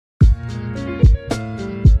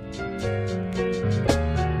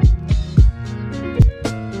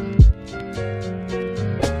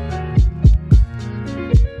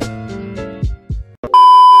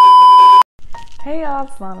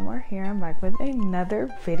LanaMor here. I'm back with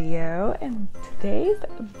another video, and today's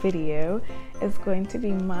video is going to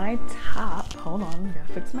be my top, hold on, I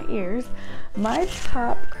gotta fix my ears, my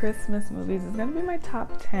top Christmas movies. It's gonna be my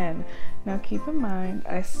top 10. Now keep in mind,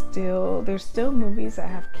 there's still movies that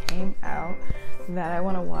have came out that I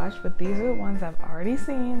want to watch, but these are the ones I've already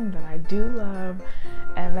seen that I do love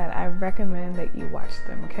and that I recommend that you watch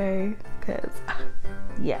them, okay? Because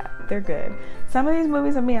yeah, they're good. Some of these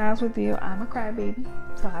movies, I'll be honest with you, I'm a crybaby,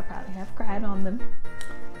 so I probably have cried on them.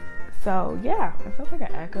 So yeah, I feel like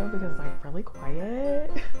an echo because it's like really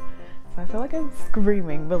quiet. So I feel like I'm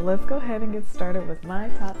screaming, but let's go ahead and get started with my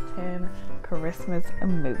top 10 Christmas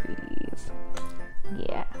movies.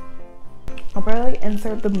 Yeah. I'll probably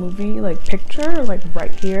insert the movie like picture like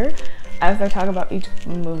right here as I talk about each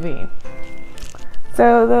movie.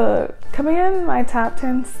 So coming in my top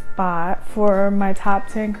 10 spot for my top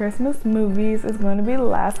 10 Christmas movies is going to be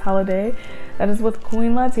Last Holiday. That is with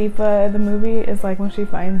Queen Latifah. The movie is like when she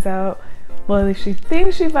finds out, well, at least she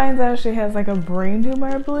thinks she finds out she has like a brain tumor,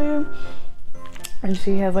 I believe, and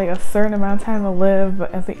she has like a certain amount of time to live,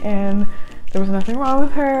 but at the end there was nothing wrong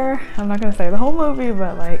with her. I'm not gonna say the whole movie,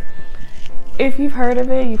 but like if you've heard of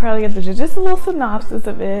it, you probably get just a little synopsis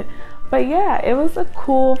of it. But yeah, it was a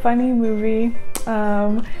cool, funny movie.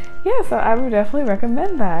 Yeah, so I would definitely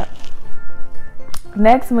recommend that.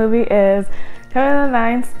 Next movie is coming in the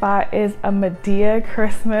 9th spot is A Madea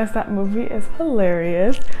Christmas. That movie is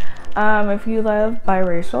hilarious. If you love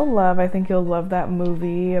biracial love, I think you'll love that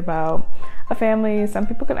movie about a family. Some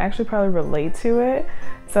people can actually probably relate to it.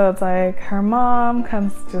 So it's like her mom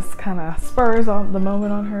comes, just kind of spurs on the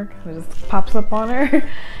moment on her, kind of just pops up on her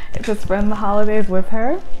to spend the holidays with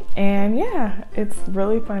her. And yeah, it's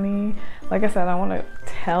really funny. Like I said, I want to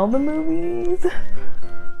tell the movies.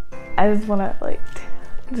 I just want to like,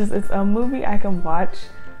 it's a movie I can watch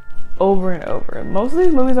over and over. Most of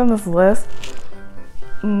these movies on this list,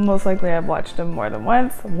 most likely I've watched them more than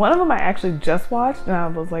once. One of them I actually just watched and I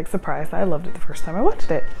was like surprised. I loved it the first time I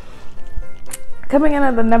watched it. Coming in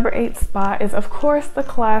at the number 8 spot is of course the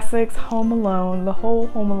classics, Home Alone, the whole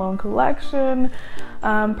Home Alone collection.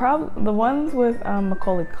 Probably the ones with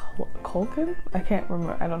Macaulay Culkin. I can't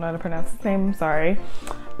remember, I don't know how to pronounce his name, I'm sorry.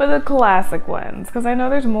 But the classic ones, because I know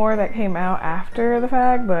there's more that came out after the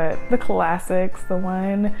fact, but the classics, the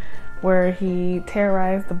one where he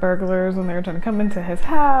terrorized the burglars when they were trying to come into his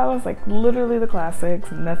house, like literally the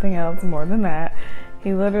classics, nothing else more than that.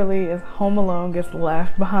 He literally is home alone, gets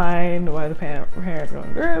left behind while the parents go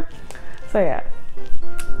on group. So yeah,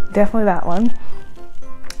 definitely that one.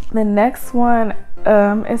 The next one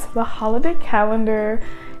is The Holiday Calendar.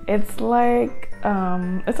 It's like,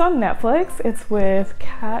 it's on Netflix. It's with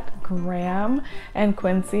Kat Graham and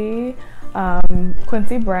Quincy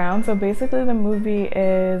Brown. So basically the movie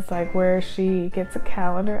is like where she gets a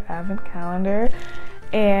calendar, advent calendar,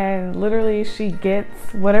 and literally she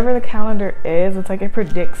gets whatever the calendar is. It's like it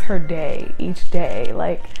predicts her day each day.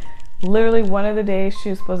 Like literally one of the days she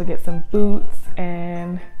was supposed to get some boots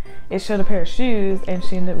and it showed a pair of shoes and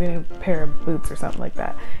she ended up getting a pair of boots or something like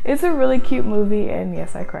that. It's a really cute movie, and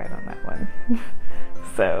yes, I cried on that one.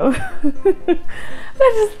 So that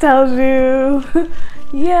just tells you.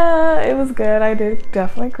 Yeah, it was good. I did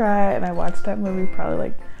definitely cry, and I watched that movie probably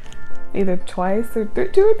like either twice or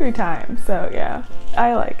 2 or 3 times. So yeah,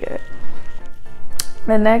 I like it.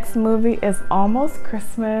 The next movie is Almost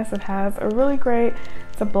Christmas. It has a really great,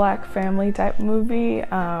 it's a black family type movie.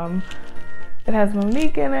 It has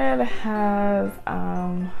Manique in it. It has,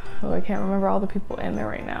 oh, I can't remember all the people in there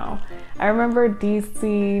right now. I remember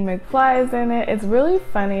DC McFly is in it. It's really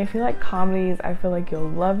funny. If you like comedies, I feel like you'll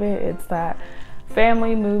love it. It's that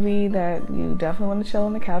family movie that you definitely want to chill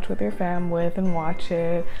on the couch with your fam with and watch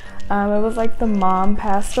it. It was like the mom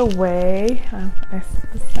passed away.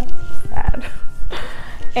 This sounds sad.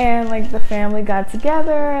 And like the family got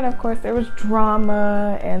together, and of course there was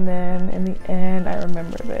drama, and then in the end I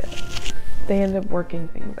remember that they ended up working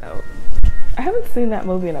things out. I haven't seen that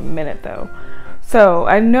movie in a minute though, so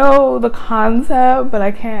I know the concept, but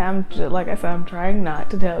I can't, like I said, I'm trying not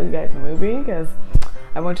to tell you guys the movie because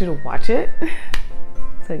I want you to watch it.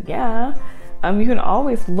 So yeah, you can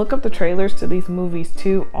always look up the trailers to these movies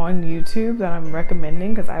too on YouTube that I'm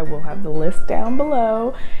recommending, because I will have the list down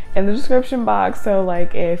below in the description box. So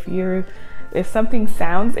like if something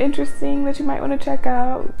sounds interesting that you might want to check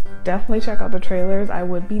out, definitely check out the trailers. I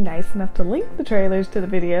would be nice enough to link the trailers to the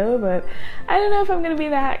video, but I don't know if I'm gonna be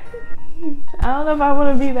that, I don't know if I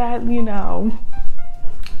want to be that, you know,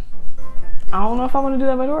 I don't know if I want to do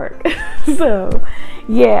that much work. So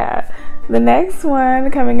yeah, the next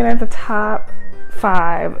one coming in at the top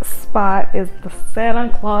 5 spot is the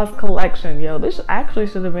Santa Claus Collection. Yo, this actually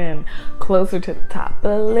should have been closer to the top of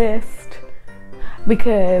the list,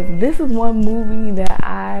 because this is one movie that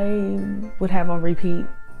I would have on repeat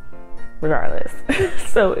regardless.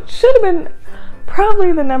 So it should have been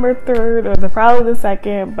probably the number 3rd or probably the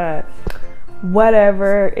 2nd, but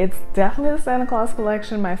whatever. It's definitely the Santa Claus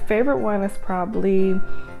Collection. My favorite one is probably,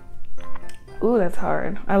 ooh, that's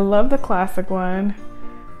hard. I love the classic one.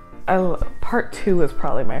 Part 2 is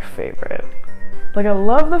probably my favorite. Like, I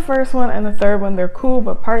love the first one and the third one, they're cool,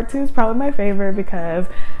 but part 2 is probably my favorite, because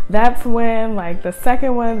that's when, like, the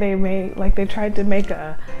second one they made, like, they tried to make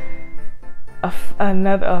a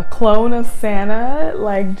clone of Santa,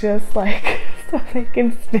 like, just like so they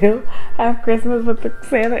can still have Christmas, but the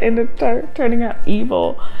Santa ended up turning out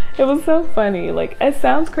evil. It was so funny. Like, it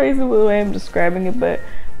sounds crazy the way I'm describing it, but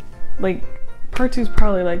like, part 2 is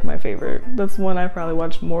probably like my favorite. That's one I probably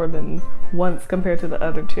watched more than once compared to the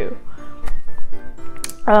other 2.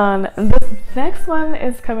 This next one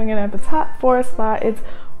is coming in at the top 4 spot. It's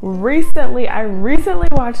I recently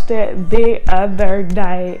watched it the other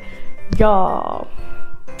night, y'all.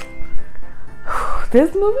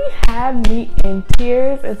 This movie had me in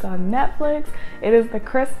tears. It's on Netflix. It is The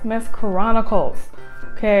Christmas Chronicles.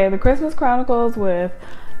 Okay, The Christmas Chronicles with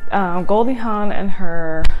Goldie Hawn and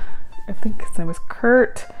her, I think his name is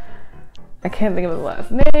Kurt. I can't think of his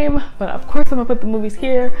last name, but of course I'm gonna put the movies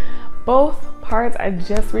here. Both parts, I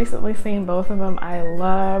just recently seen both of them. I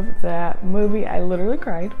love that movie. I literally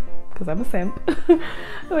cried because I'm a simp.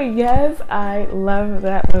 But yes, I love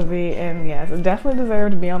that movie, and yes, it definitely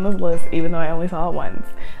deserved to be on this list, even though I only saw it once.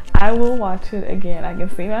 I will watch it again. I can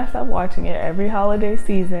see myself watching it every holiday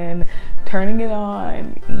season, turning it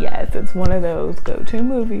on. Yes, it's one of those go-to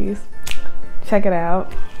movies. Check it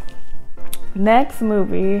out. Next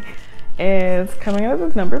movie is coming out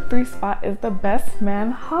of the number 3 spot is The Best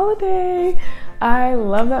Man Holiday. I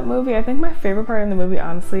love that movie. I think my favorite part in the movie,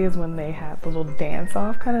 honestly, is when they have the little dance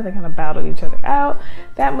off, they kind of battle each other out.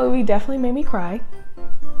 That movie definitely made me cry.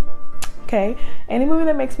 Okay, any movie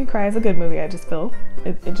that makes me cry is a good movie. I just feel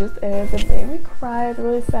it just is. It made me cry. It's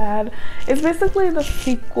really sad. It's basically the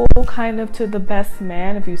sequel kind of to The Best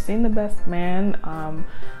Man. If you've seen The Best Man,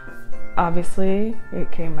 obviously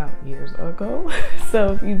it came out years ago,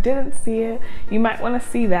 so if you didn't see it, you might want to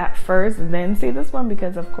see that first, then see this one,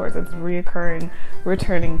 because of course it's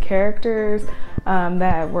returning characters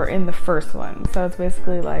that were in the first one. So it's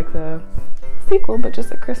basically like the sequel, but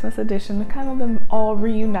just a Christmas edition, kind of them all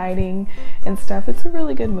reuniting and stuff. It's a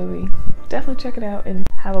really good movie. Definitely check it out and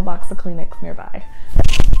have a box of Kleenex nearby.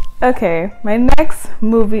 Okay, my next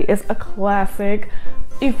movie is a classic.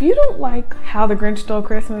 If you don't like How the Grinch Stole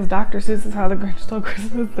Christmas, Dr. Seuss's How the Grinch Stole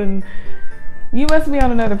Christmas, then you must be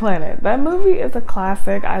on another planet. That movie is a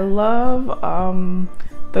classic. I love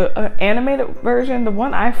the animated version. The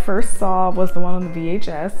one I first saw was the one on the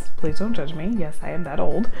VHS. Please don't judge me. Yes, I am that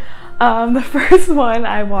old. The first one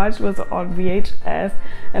I watched was on VHS,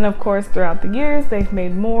 and of course throughout the years they've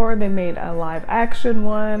made more. They made a live action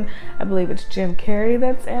one. I believe it's Jim Carrey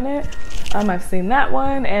that's in it. I've seen that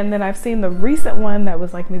one, and then I've seen the recent one that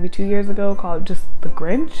was like maybe 2 years ago called just The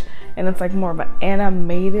Grinch, and it's like more of an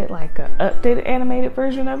animated, like an updated animated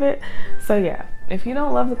version of it. So yeah, if you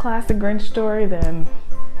don't love the classic Grinch story, then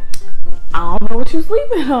I don't know what you're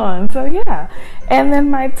sleeping on. So yeah. And then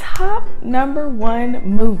my top number 1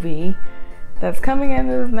 movie that's coming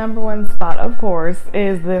into this number 1 spot, of course,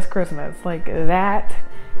 is This Christmas. Like, that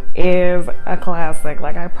is a classic.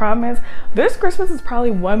 Like, I promise, This Christmas is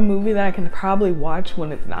probably one movie that I can probably watch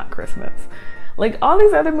when it's not Christmas. Like, all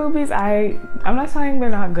these other movies, I'm not saying they're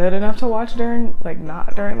not good enough to watch during, like,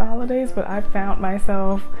 not during the holidays, but I found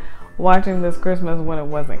myself watching This Christmas when it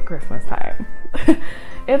wasn't Christmas time.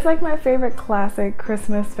 It's like my favorite classic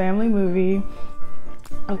Christmas family movie.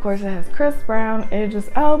 Of course, it has Chris Brown, Idris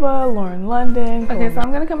Elba, Lauren London. Okay, so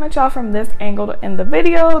I'm gonna come at y'all from this angle to end the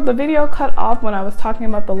video. The video cut off when I was talking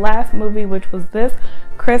about the last movie, which was This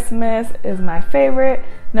Christmas is my favorite,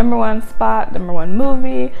 number 1 spot, number 1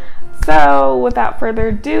 movie. So without further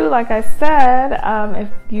ado, like I said, if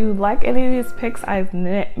you like any of these picks I've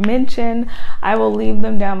mentioned, I will leave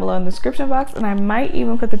them down below in the description box, and I might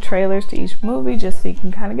even put the trailers to each movie just so you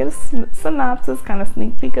can kind of get a synopsis, kind of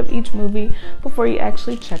sneak peek of each movie before you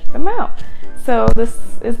actually check them out. So this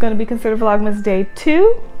is going to be considered Vlogmas Day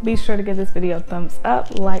 2. Be sure to give this video a thumbs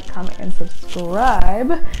up, like, comment, and subscribe.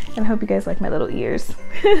 And I hope you guys like my little ears.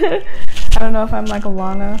 I don't know if I'm like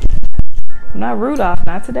Alana. I'm not Rudolph,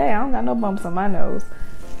 not today. I don't got no bumps on my nose.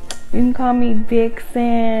 You can call me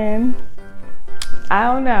Vixen. I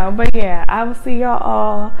don't know, but yeah, I will see y'all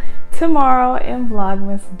all tomorrow in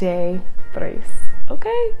Vlogmas Day 3.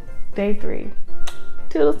 Okay, day 3.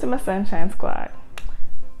 Toodles to my sunshine squad.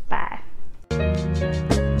 Bye.